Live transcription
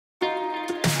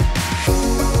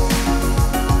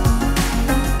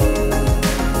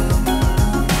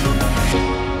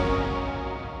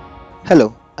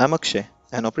Hello, I'm Akshay,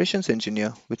 an operations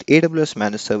engineer with AWS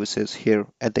Managed Services here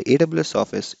at the AWS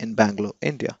office in Bangalore,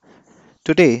 India.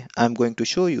 Today, I'm going to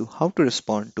show you how to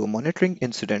respond to a monitoring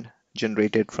incident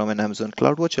generated from an Amazon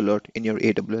CloudWatch alert in your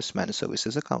AWS Managed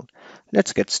Services account.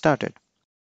 Let's get started.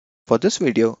 For this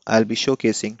video, I'll be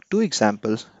showcasing two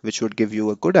examples which would give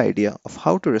you a good idea of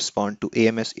how to respond to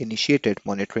AMS-initiated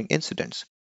monitoring incidents.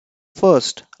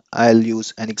 First, I'll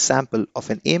use an example of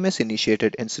an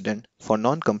AMS-initiated incident for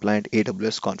non-compliant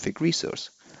AWS config resource.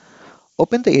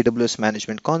 Open the AWS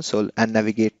Management Console and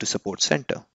navigate to Support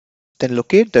Center. Then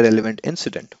locate the relevant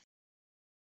incident.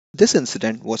 This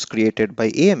incident was created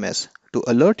by AMS to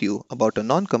alert you about a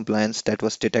non-compliance that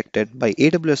was detected by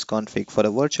AWS Config for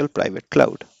a virtual private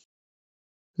cloud.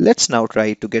 Let's now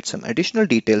try to get some additional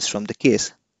details from the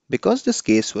case. Because this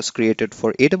case was created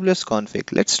for AWS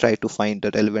Config, let's try to find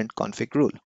the relevant config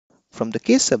rule. From the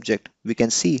case subject, we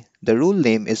can see the rule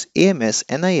name is AMS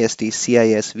NIST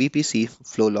CIS VPC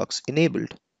flow logs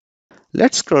enabled.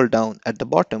 Let's scroll down at the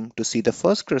bottom to see the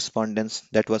first correspondence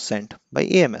that was sent by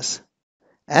AMS.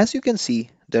 As you can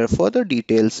see, there are further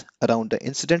details around the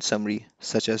incident summary,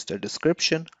 such as the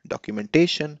description,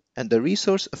 documentation, and the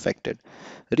resource affected.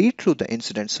 Read through the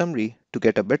incident summary to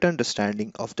get a better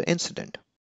understanding of the incident.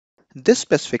 This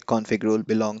specific config rule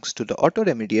belongs to the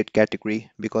auto-remediate category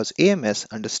because AMS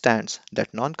understands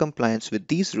that non-compliance with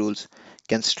these rules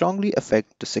can strongly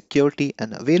affect the security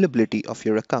and availability of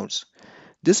your accounts.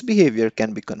 This behavior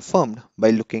can be confirmed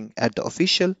by looking at the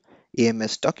official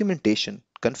AMS documentation,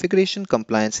 configuration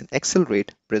compliance and Excel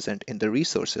rate present in the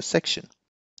resources section.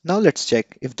 Now let's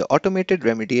check if the automated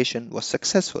remediation was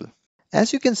successful.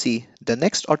 As you can see, the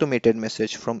next automated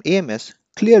message from AMS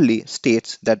clearly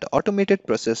states that the automated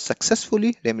process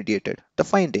successfully remediated the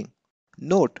finding.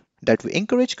 Note that we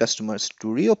encourage customers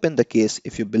to reopen the case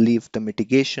if you believe the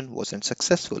mitigation wasn't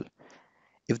successful.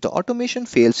 If the automation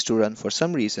fails to run for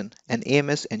some reason, an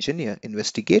AMS engineer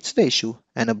investigates the issue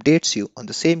and updates you on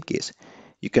the same case.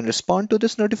 You can respond to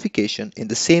this notification in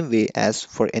the same way as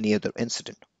for any other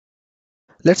incident.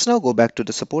 Let's now go back to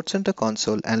the Support Center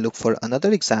console and look for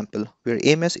another example where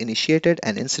AMS initiated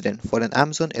an incident for an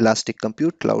Amazon Elastic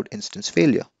Compute Cloud instance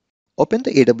failure. Open the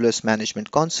AWS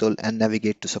Management Console and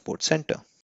navigate to Support Center.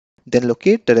 Then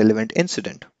locate the relevant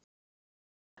incident.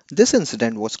 This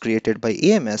incident was created by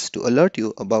AMS to alert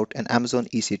you about an Amazon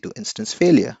EC2 instance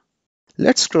failure.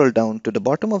 Let's scroll down to the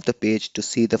bottom of the page to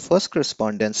see the first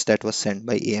correspondence that was sent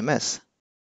by AMS.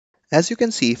 As you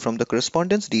can see from the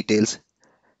correspondence details,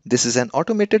 this is an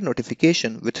automated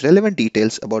notification with relevant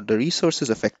details about the resources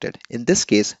affected. In this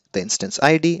case, the instance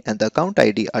ID and the account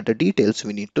ID are the details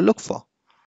we need to look for.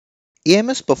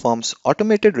 AMS performs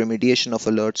automated remediation of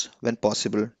alerts when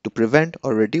possible to prevent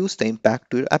or reduce the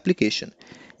impact to your application.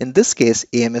 In this case,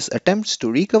 AMS attempts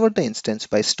to recover the instance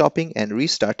by stopping and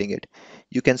restarting it.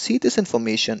 You can see this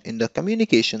information in the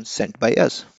communication sent by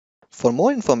us. For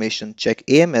more information, check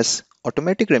AMS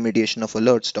Automatic Remediation of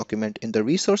Alerts document in the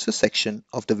Resources section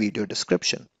of the video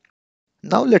description.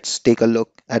 Now let's take a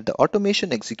look at the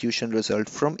automation execution result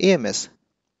from AMS.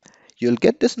 You'll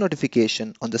get this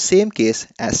notification on the same case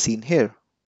as seen here.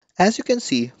 As you can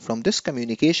see from this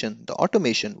communication, the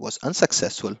automation was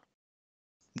unsuccessful.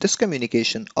 This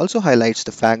communication also highlights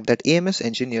the fact that AMS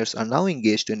engineers are now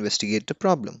engaged to investigate the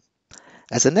problem.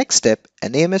 As a next step,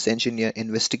 an AMS engineer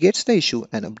investigates the issue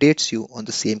and updates you on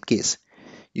the same case.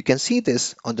 You can see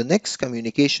this on the next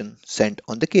communication sent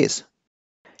on the case.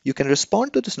 You can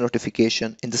respond to this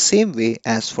notification in the same way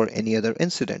as for any other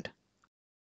incident.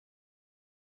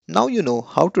 Now you know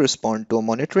how to respond to a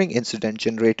monitoring incident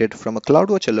generated from a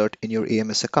CloudWatch alert in your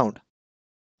AMS account.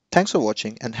 Thanks for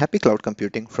watching and happy cloud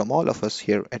computing from all of us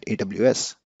here at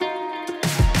AWS.